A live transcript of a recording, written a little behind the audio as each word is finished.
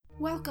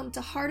Welcome to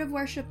Heart of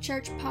Worship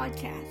Church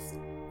Podcast.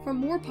 For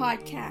more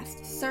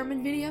podcasts,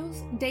 sermon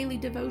videos, daily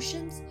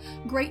devotions,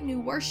 great new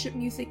worship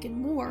music,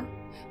 and more,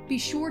 be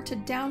sure to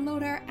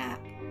download our app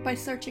by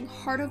searching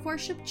Heart of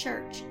Worship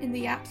Church in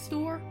the App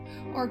Store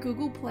or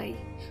Google Play,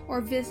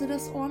 or visit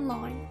us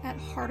online at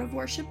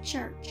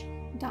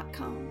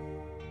heartofworshipchurch.com.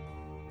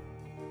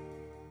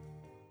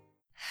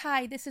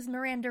 Hi, this is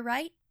Miranda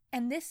Wright,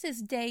 and this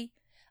is day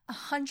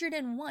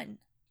 101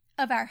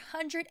 of our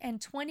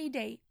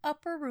 120-day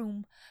Upper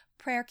Room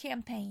prayer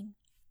campaign.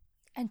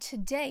 And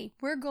today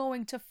we're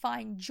going to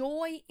find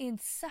joy in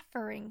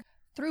suffering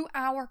through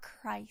our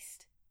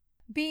Christ,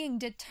 being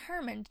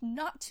determined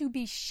not to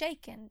be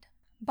shaken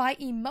by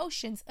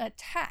emotions,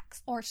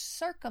 attacks, or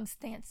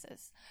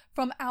circumstances,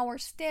 from our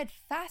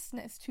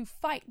steadfastness to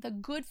fight the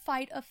good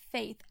fight of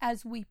faith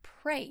as we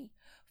pray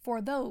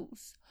for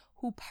those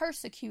who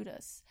persecute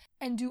us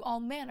and do all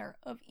manner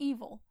of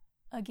evil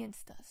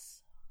against us.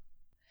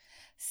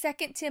 2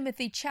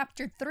 Timothy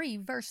chapter 3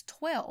 verse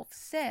 12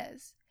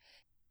 says,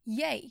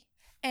 "Yea,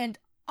 and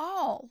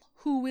all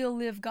who will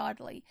live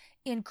godly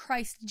in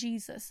Christ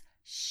Jesus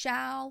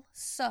shall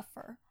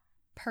suffer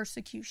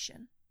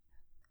persecution."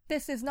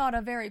 This is not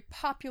a very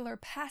popular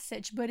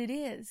passage, but it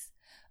is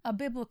a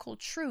biblical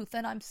truth,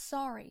 and I'm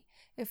sorry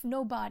if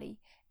nobody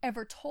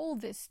ever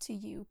told this to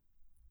you,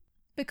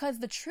 because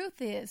the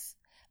truth is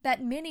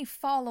that many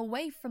fall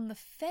away from the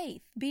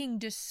faith being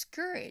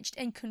discouraged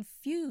and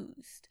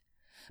confused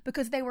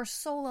because they were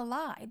sold a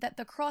lie that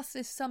the cross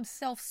is some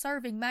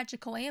self-serving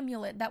magical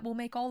amulet that will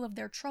make all of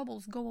their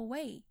troubles go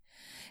away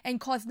and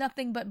cause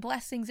nothing but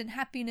blessings and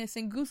happiness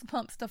and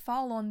goosebumps to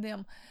fall on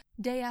them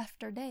day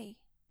after day.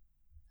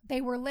 They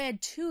were led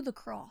to the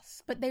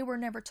cross, but they were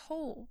never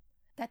told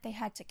that they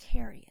had to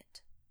carry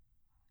it.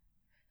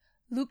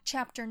 Luke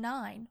chapter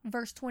 9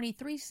 verse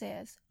 23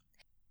 says,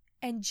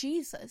 "And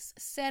Jesus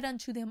said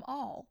unto them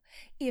all,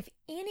 If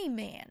any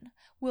man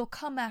will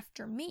come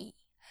after me,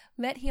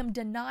 let him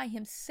deny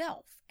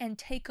himself and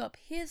take up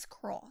his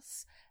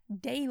cross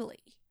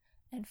daily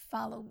and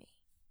follow me."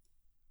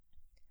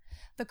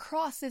 The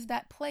cross is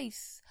that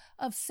place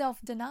of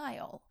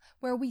self-denial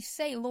where we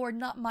say, "Lord,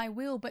 not my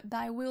will, but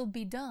thy will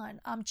be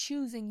done." I'm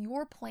choosing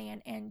your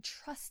plan and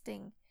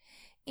trusting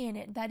in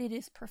it, that it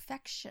is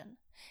perfection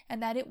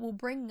and that it will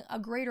bring a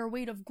greater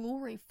weight of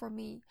glory for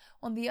me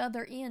on the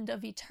other end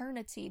of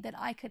eternity that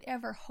I could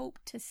ever hope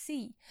to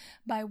see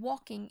by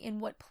walking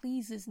in what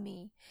pleases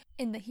me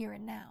in the here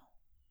and now.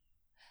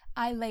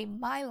 I lay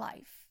my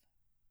life,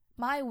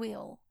 my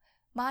will,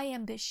 my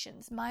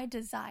ambitions, my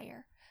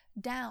desire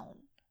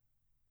down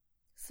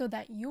so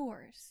that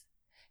yours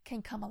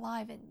can come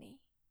alive in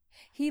me.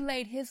 He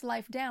laid his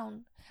life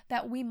down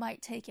that we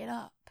might take it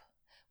up.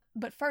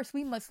 But first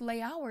we must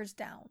lay ours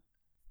down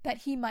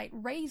that he might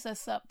raise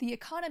us up. The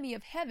economy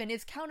of heaven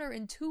is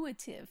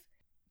counterintuitive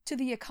to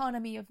the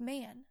economy of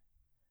man.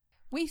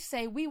 We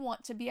say we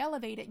want to be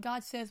elevated.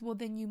 God says, well,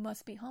 then you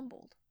must be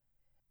humbled.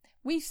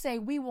 We say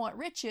we want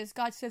riches.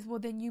 God says, well,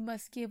 then you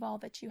must give all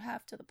that you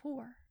have to the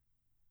poor.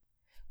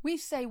 We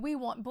say we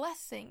want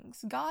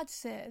blessings. God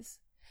says,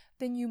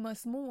 then you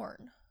must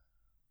mourn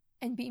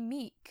and be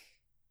meek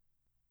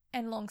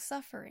and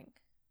long-suffering.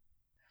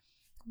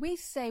 We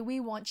say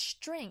we want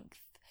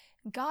strength.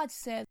 God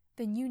says,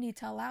 then you need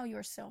to allow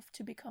yourself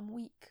to become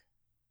weak.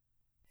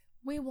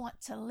 We want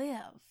to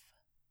live.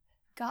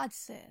 God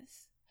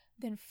says,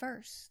 then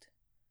first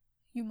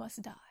you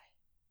must die.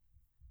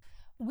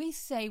 We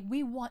say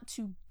we want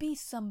to be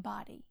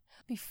somebody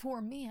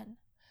before men.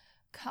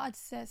 God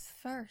says,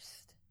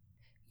 first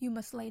you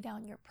must lay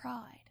down your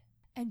pride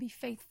and be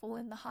faithful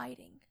in the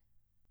hiding,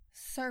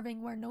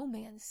 serving where no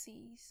man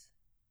sees,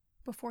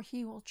 before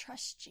he will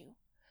trust you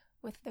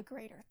with the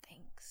greater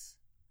things.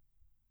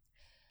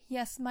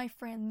 Yes, my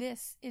friend,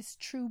 this is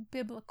true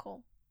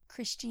biblical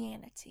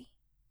Christianity,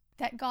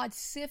 that God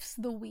sifts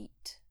the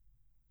wheat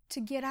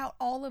to get out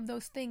all of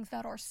those things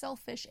that are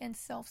selfish and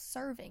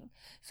self-serving,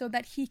 so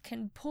that he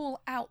can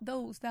pull out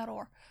those that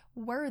are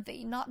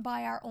worthy, not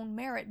by our own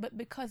merit, but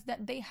because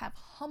that they have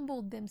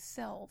humbled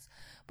themselves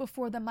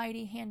before the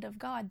mighty hand of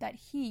God, that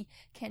he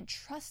can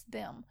trust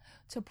them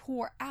to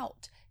pour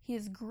out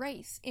his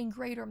grace in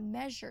greater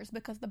measures,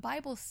 because the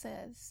Bible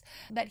says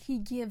that he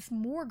gives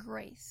more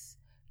grace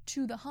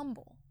to the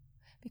humble,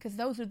 because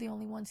those are the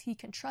only ones he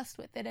can trust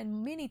with it.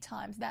 And many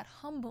times that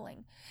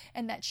humbling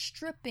and that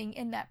stripping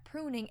and that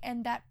pruning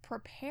and that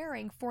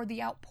preparing for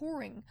the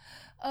outpouring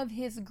of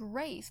his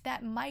grace,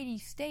 that mighty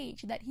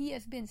stage that he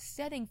has been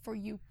setting for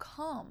you,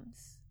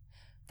 comes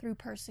through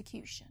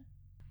persecution.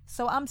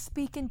 So I'm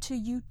speaking to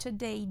you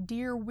today,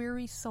 dear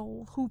weary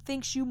soul, who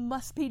thinks you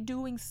must be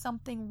doing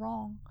something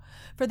wrong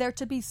for there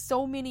to be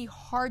so many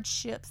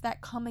hardships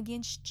that come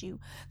against you,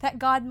 that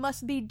God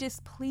must be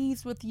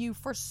displeased with you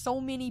for so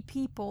many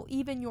people,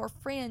 even your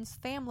friends,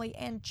 family,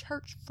 and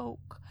church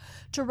folk,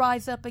 to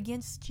rise up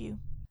against you.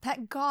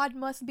 That God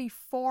must be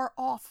far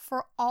off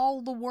for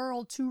all the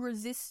world to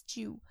resist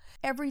you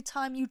every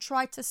time you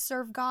try to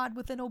serve God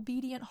with an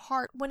obedient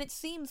heart, when it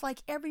seems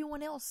like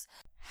everyone else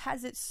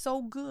has it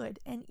so good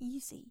and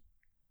easy.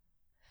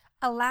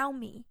 Allow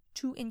me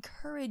to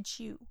encourage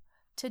you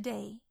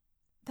today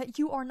that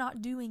you are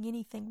not doing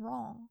anything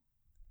wrong.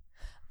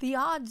 The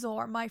odds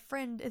are, my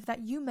friend, is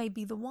that you may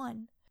be the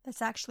one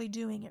that's actually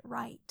doing it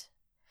right.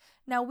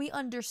 Now, we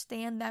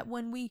understand that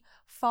when we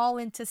fall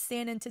into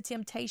sin, into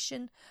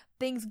temptation,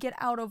 things get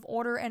out of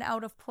order and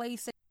out of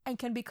place and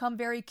can become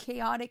very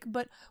chaotic,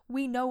 but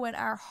we know in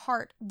our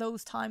heart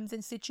those times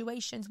and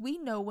situations. We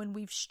know when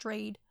we've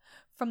strayed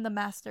from the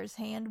Master's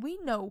hand. We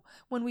know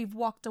when we've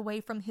walked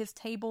away from his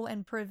table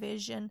and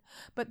provision.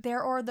 But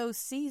there are those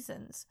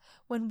seasons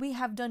when we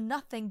have done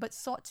nothing but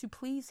sought to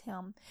please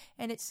him,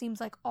 and it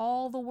seems like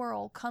all the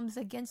world comes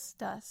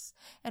against us,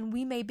 and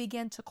we may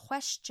begin to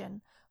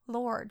question,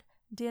 Lord,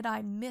 did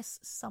I miss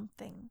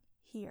something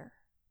here?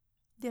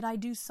 Did I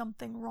do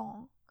something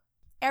wrong?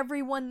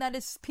 Everyone that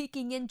is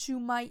speaking into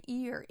my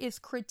ear is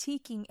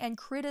critiquing and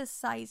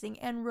criticizing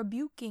and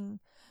rebuking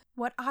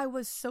what I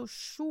was so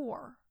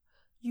sure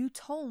you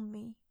told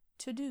me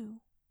to do,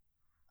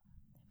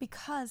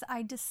 because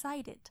I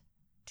decided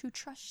to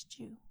trust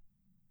you.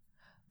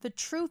 The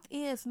truth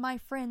is, my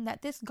friend,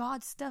 that this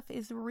God stuff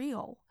is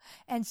real,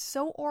 and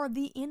so are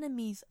the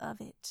enemies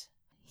of it.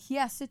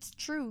 Yes, it's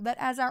true that,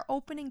 as our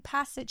opening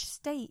passage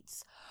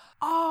states,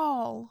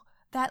 all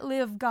that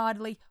live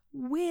godly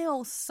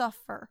will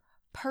suffer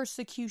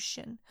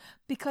persecution,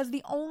 because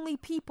the only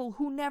people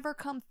who never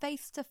come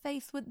face to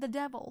face with the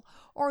devil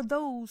are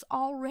those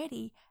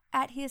already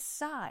at his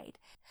side.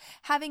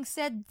 Having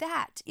said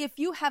that, if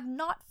you have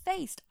not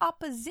faced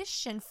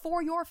opposition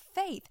for your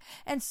faith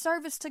and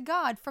service to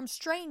God from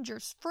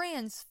strangers,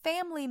 friends,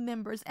 family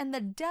members, and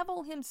the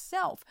devil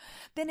himself,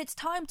 then it's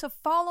time to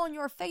fall on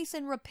your face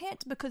and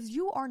repent, because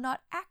you are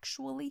not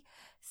actually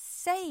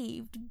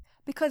saved.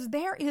 Because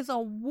there is a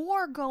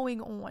war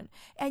going on,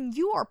 and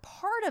you are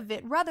part of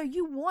it, whether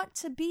you want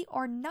to be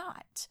or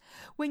not.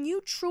 When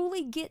you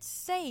truly get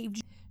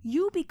saved,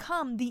 you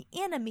become the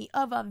enemy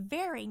of a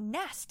very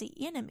nasty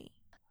enemy.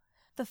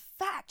 The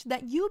fact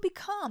that you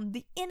become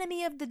the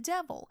enemy of the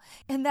devil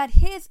and that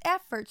his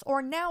efforts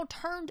are now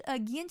turned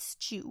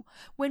against you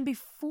when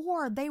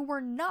before they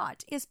were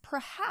not is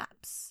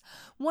perhaps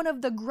one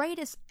of the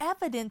greatest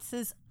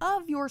evidences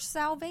of your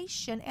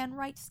salvation and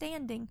right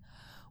standing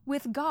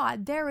with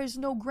God. There is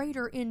no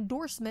greater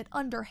endorsement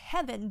under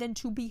heaven than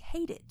to be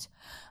hated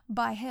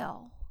by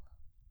hell.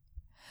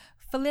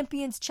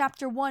 Philippians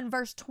chapter 1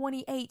 verse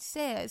 28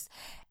 says,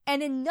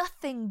 "And in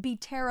nothing be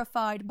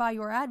terrified by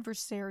your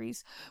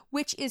adversaries,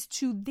 which is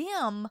to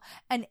them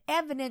an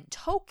evident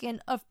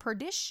token of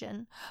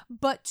perdition,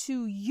 but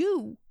to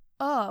you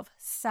of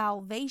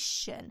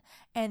salvation,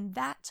 and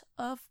that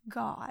of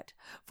God.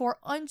 For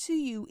unto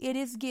you it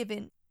is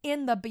given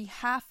in the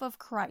behalf of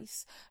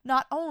Christ,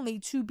 not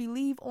only to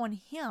believe on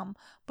him,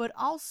 but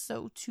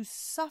also to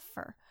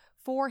suffer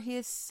for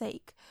his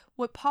sake."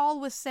 What Paul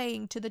was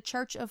saying to the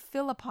church of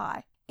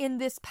Philippi in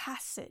this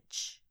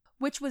passage,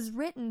 which was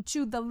written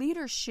to the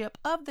leadership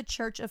of the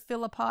church of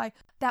Philippi,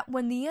 that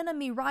when the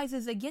enemy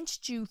rises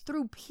against you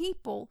through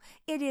people,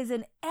 it is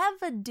an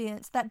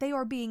evidence that they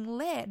are being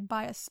led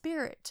by a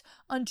spirit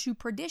unto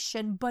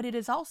perdition, but it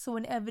is also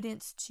an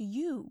evidence to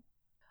you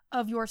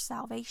of your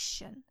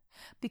salvation,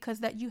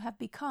 because that you have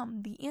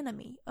become the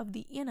enemy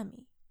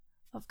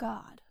of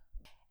God.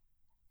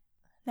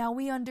 Now,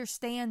 we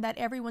understand that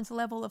everyone's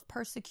level of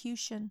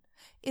persecution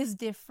is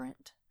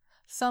different.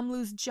 Some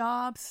lose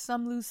jobs,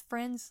 some lose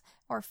friends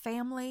or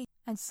family,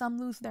 and some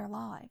lose their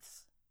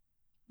lives.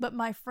 But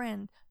my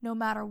friend, no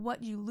matter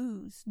what you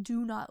lose,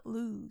 do not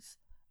lose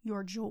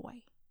your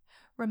joy.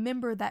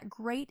 Remember that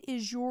great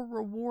is your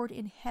reward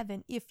in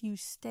heaven if you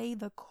stay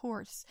the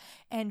course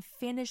and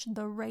finish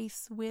the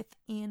race with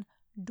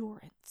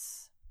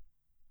endurance.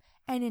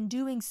 And in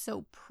doing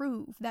so,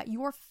 prove that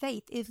your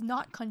faith is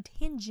not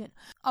contingent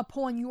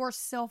upon your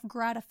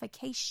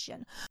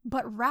self-gratification,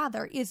 but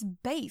rather is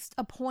based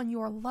upon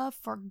your love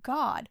for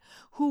God,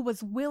 who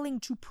was willing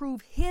to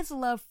prove his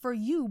love for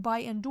you by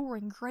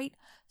enduring great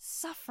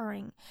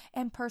suffering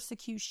and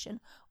persecution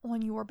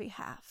on your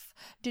behalf.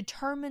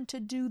 Determined to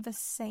do the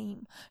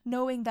same,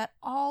 knowing that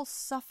all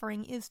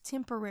suffering is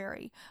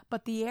temporary,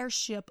 but the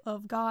heirship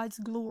of God's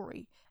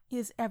glory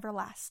is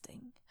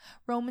everlasting.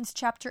 Romans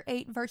chapter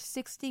 8 verse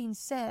 16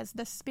 says,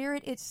 "The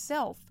Spirit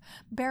itself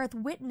beareth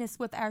witness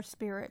with our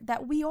spirit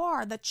that we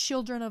are the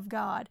children of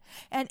God.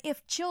 And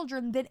if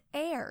children, then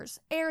heirs,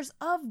 heirs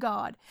of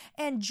God,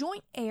 and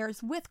joint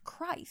heirs with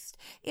Christ,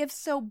 if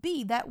so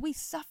be that we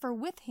suffer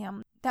with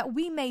him, that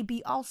we may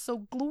be also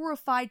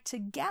glorified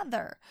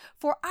together.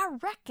 For I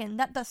reckon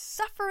that the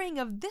suffering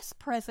of this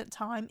present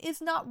time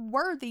is not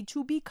worthy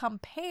to be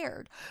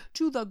compared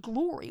to the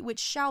glory which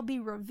shall be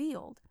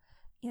revealed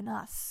in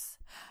us."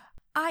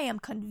 I am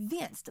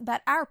convinced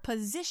that our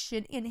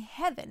position in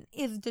heaven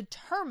is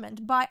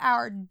determined by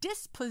our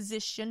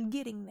disposition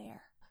getting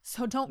there.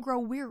 So don't grow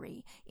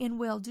weary in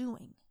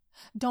well-doing.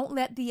 Don't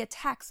let the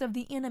attacks of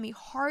the enemy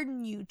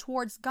harden you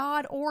towards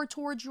God or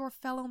towards your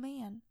fellow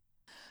man.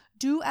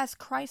 Do as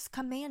Christ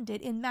commanded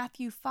in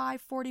Matthew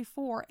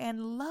 5:44,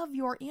 and love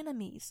your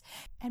enemies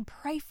and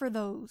pray for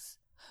those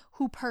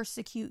who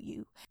persecute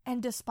you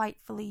and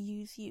despitefully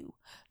use you.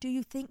 Do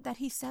you think that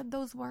he said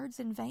those words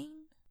in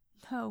vain?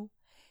 No,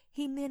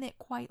 he meant it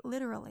quite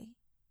literally,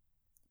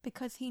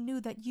 because he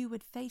knew that you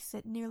would face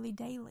it nearly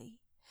daily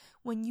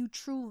when you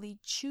truly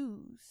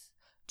choose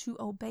to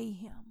obey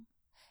him,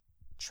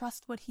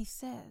 trust what he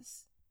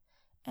says,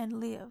 and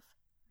live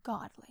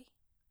godly.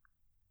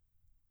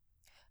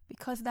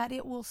 Because that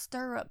it will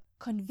stir up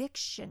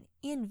conviction,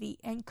 envy,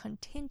 and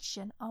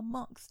contention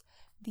amongst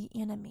the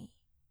enemy.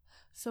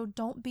 So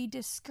don't be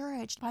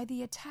discouraged by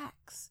the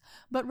attacks,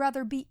 but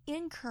rather be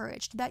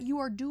encouraged that you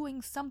are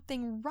doing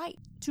something right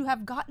to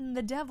have gotten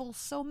the devil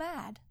so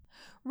mad.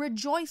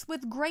 Rejoice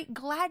with great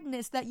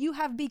gladness that you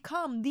have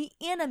become the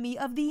enemy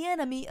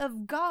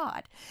of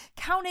God.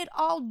 Count it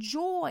all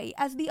joy,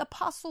 as the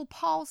Apostle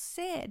Paul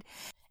said,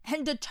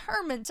 and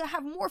determined to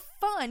have more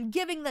fun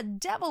giving the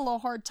devil a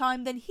hard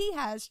time than he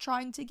has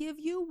trying to give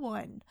you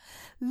one.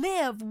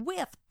 Live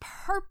with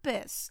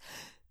purpose,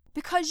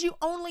 because you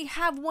only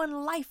have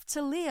one life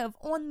to live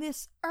on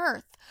this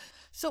earth.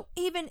 So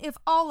even if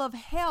all of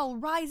hell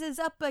rises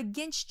up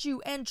against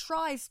you and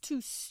tries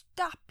to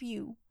stop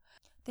you,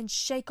 then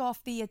shake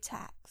off the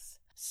attacks,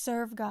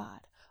 serve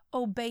God,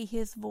 obey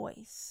his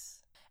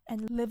voice,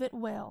 and live it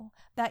well,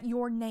 that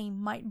your name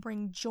might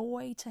bring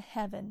joy to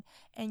heaven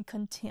and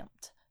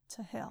contempt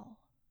to hell.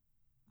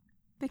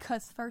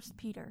 Because 1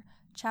 Peter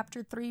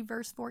chapter 3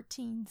 verse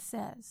 14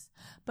 says,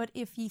 "But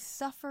if ye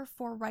suffer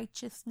for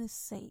righteousness'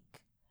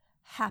 sake,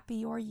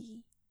 happy are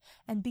ye,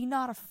 and be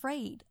not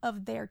afraid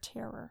of their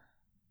terror,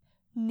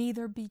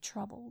 neither be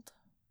troubled.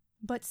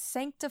 But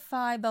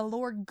sanctify the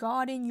Lord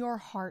God in your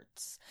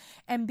hearts,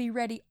 and be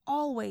ready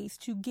always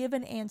to give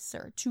an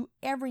answer to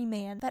every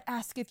man that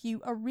asketh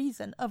you a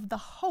reason of the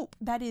hope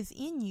that is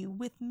in you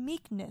with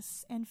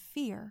meekness and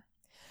fear,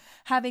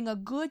 having a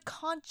good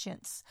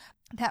conscience,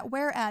 that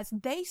whereas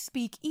they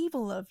speak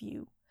evil of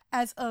you,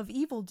 as of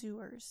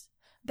evildoers,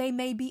 they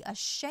may be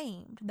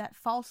ashamed that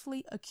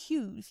falsely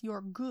accuse your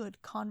good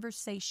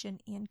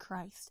conversation in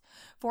Christ.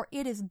 For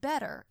it is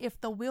better, if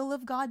the will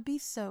of God be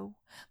so,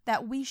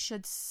 that we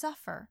should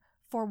suffer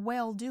for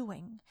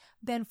well-doing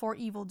than for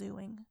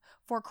evil-doing.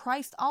 For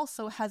Christ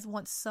also has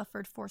once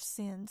suffered for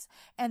sins,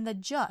 and the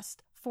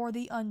just for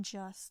the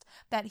unjust,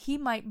 that he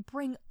might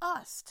bring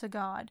us to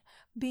God,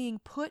 being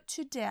put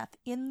to death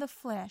in the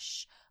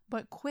flesh,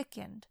 but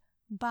quickened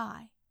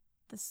by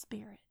the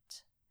Spirit."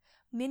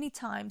 Many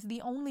times the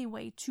only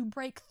way to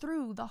break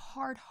through the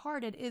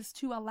hard-hearted is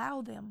to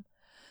allow them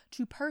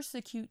to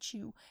persecute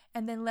you,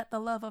 and then let the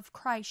love of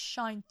Christ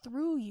shine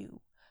through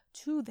you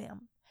to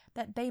them,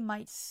 that they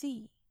might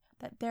see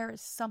that there is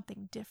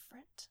something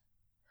different.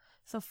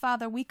 So,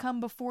 Father, we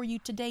come before you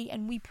today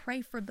and we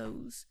pray for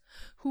those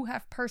who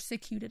have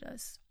persecuted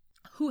us,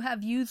 who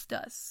have used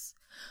us,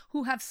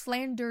 who have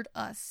slandered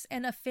us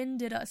and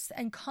offended us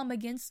and come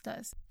against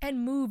us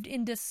and moved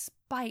in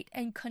despite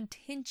and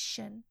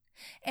contention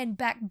and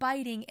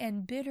backbiting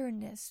and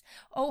bitterness.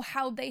 Oh,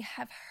 how they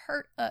have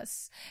hurt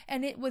us,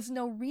 and it was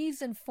no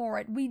reason for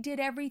it. We did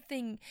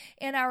everything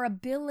in our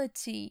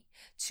ability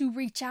to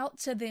reach out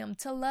to them,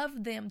 to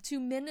love them, to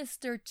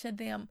minister to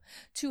them,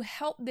 to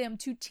help them,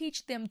 to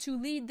teach them, to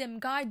lead them,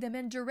 guide them,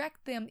 and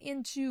direct them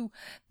into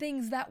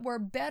things that were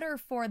better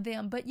for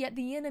them. But yet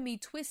the enemy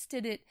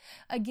twisted it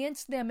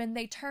against them, and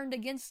they turned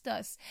against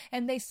us,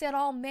 and they said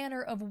all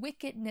manner of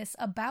wickedness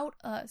about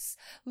us,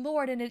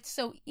 Lord. And it's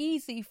so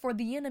easy for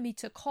the enemy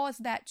to cause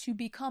that to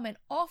become an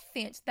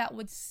offense that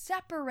would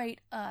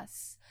separate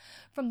us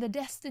from the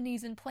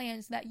destinies and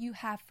plans that you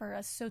have for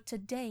us. So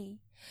today,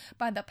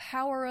 by the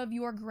power of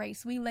your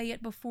grace, we lay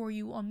it before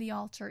you on the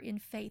altar in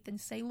faith and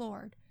say,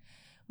 Lord,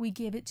 we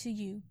give it to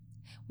you.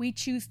 We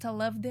choose to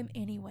love them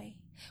anyway.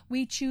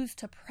 We choose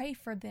to pray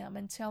for them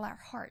until our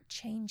heart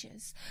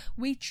changes.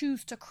 We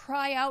choose to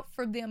cry out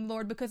for them,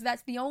 Lord, because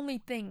that's the only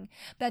thing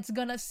that's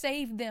going to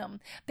save them.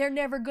 They're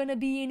never going to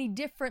be any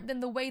different than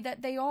the way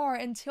that they are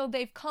until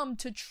they've come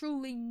to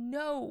truly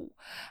know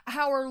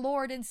our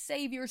Lord and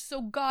Savior.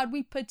 So, God,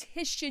 we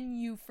petition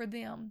you for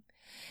them.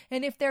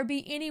 And if there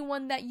be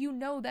anyone that you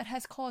know that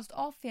has caused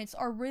offense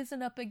or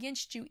risen up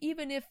against you,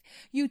 even if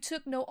you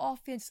took no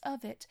offense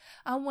of it,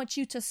 I want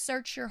you to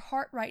search your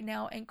heart right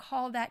now and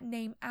call that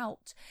name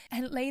out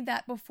and lay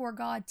that before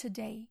God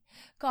today.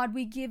 God,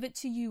 we give it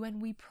to you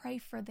and we pray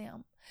for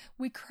them.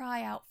 We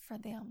cry out for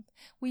them.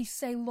 We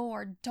say,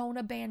 Lord, don't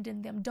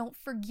abandon them. Don't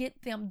forget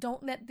them.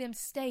 Don't let them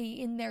stay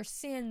in their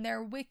sin,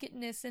 their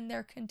wickedness, and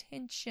their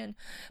contention.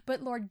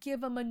 But Lord,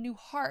 give them a new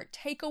heart.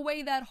 Take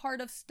away that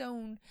heart of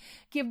stone.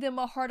 Give them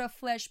a heart of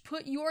flesh.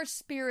 Put your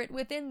spirit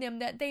within them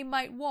that they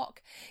might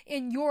walk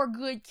in your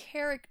good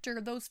character,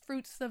 those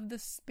fruits of the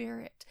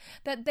Spirit,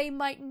 that they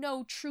might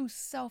know true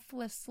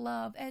selfless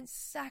love and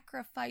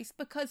sacrifice,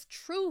 because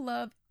true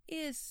love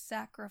is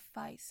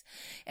sacrifice.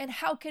 And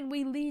how can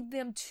we lead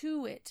them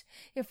to it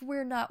if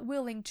we're not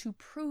willing to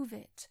prove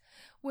it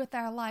with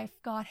our life?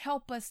 God,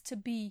 help us to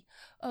be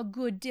a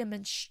good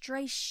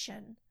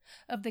demonstration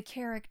of the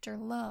character,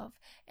 love,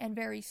 and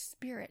very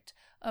spirit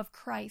of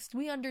Christ.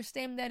 We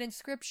understand that in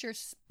Scripture,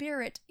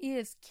 spirit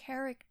is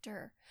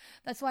character.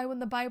 That's why when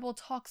the Bible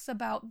talks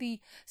about the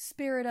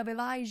spirit of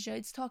Elijah,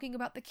 it's talking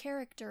about the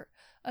character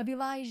of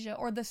Elijah,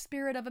 or the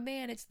spirit of a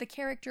man, it's the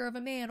character of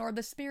a man, or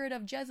the spirit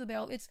of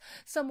Jezebel, it's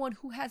someone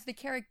who has the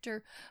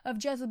character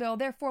of Jezebel.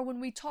 Therefore, when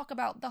we talk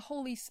about the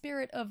Holy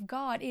Spirit of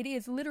God, it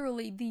is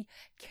literally the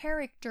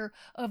character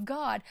of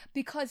God,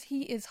 because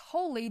he is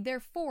holy.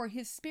 Therefore,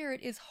 his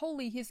spirit is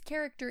holy, his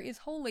character is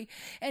holy.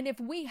 And if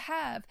we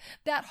have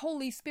that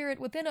Holy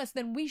Spirit within us,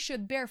 then we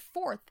should bear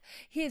forth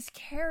his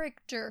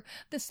character.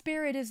 The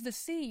Spirit is the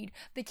seed.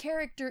 The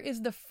character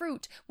is the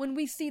fruit. When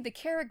we see the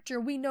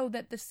character, we know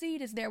that the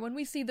seed is there. When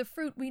we see the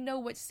fruit, we know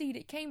what seed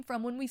it came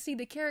from. When we see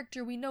the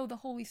character, we know the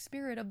Holy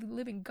Spirit of the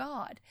living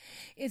God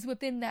is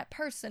within that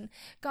person.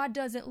 God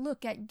doesn't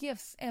look at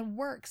gifts and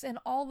works and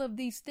all of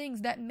these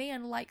things that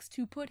man likes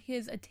to put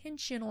his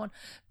attention on.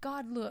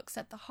 God looks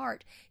at the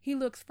heart. He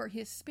looks for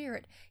his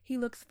spirit. He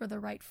looks for the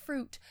right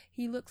fruit.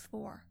 He looks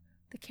for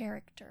the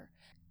character.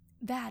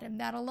 That and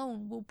that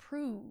alone will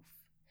prove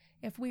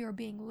if we are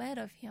being led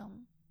of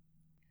him,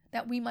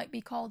 that we might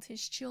be called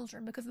his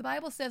children, because the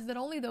Bible says that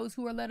only those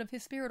who are led of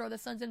his spirit are the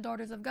sons and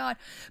daughters of God,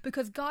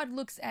 because God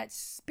looks at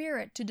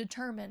spirit to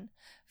determine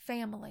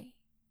family.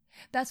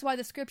 That's why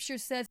the scripture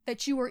says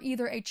that you are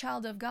either a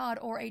child of God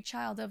or a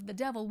child of the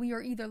devil. We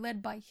are either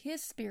led by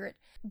his spirit,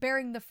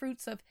 bearing the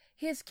fruits of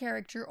his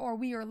character, or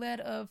we are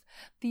led of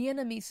the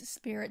enemy's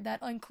spirit, that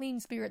unclean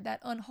spirit, that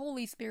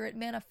unholy spirit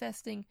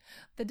manifesting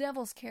the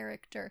devil's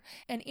character.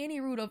 And any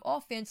root of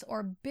offense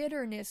or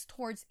bitterness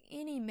towards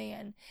any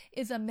man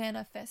is a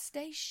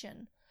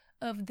manifestation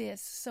of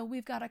this. So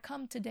we've got to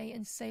come today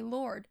and say,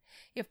 Lord,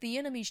 if the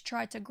enemy's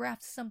tried to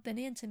graft something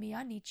into me,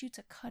 I need you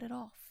to cut it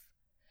off.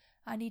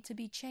 I need to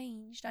be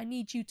changed. I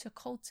need you to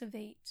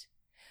cultivate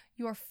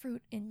your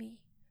fruit in me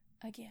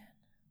again,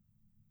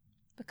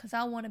 because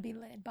I want to be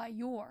led by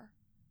your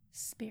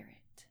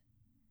spirit,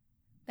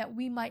 that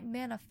we might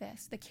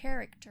manifest the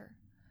character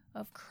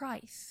of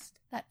Christ,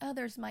 that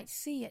others might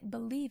see it,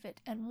 believe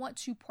it, and want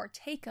to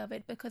partake of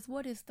it, because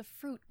what is the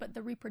fruit but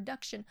the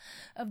reproduction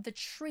of the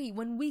tree?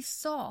 When we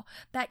saw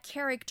that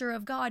character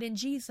of God in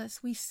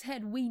Jesus, we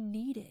said we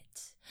need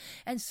it.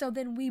 And so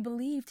then we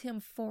believed him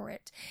for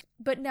it.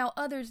 But now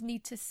others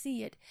need to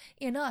see it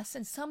in us.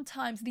 And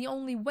sometimes the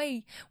only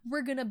way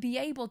we're going to be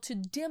able to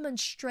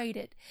demonstrate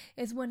it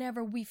is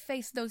whenever we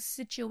face those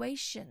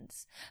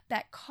situations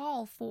that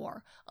call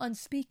for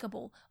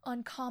unspeakable,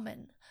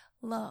 uncommon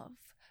love,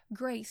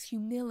 grace,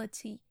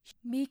 humility,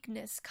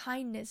 meekness,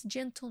 kindness,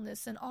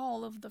 gentleness, and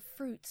all of the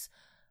fruits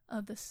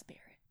of the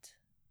Spirit.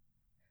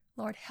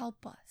 Lord,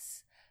 help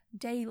us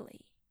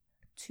daily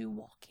to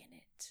walk in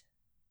it.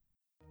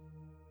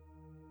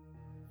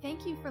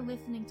 Thank you for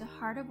listening to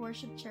Heart of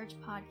Worship Church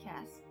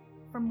podcast.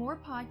 For more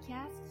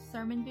podcasts,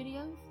 sermon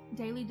videos,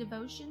 daily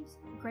devotions,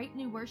 great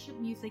new worship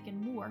music, and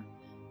more,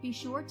 be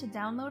sure to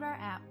download our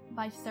app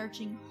by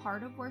searching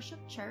Heart of Worship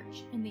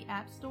Church in the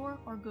App Store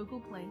or Google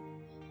Play,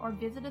 or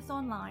visit us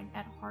online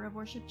at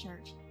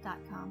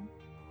heartofworshipchurch.com.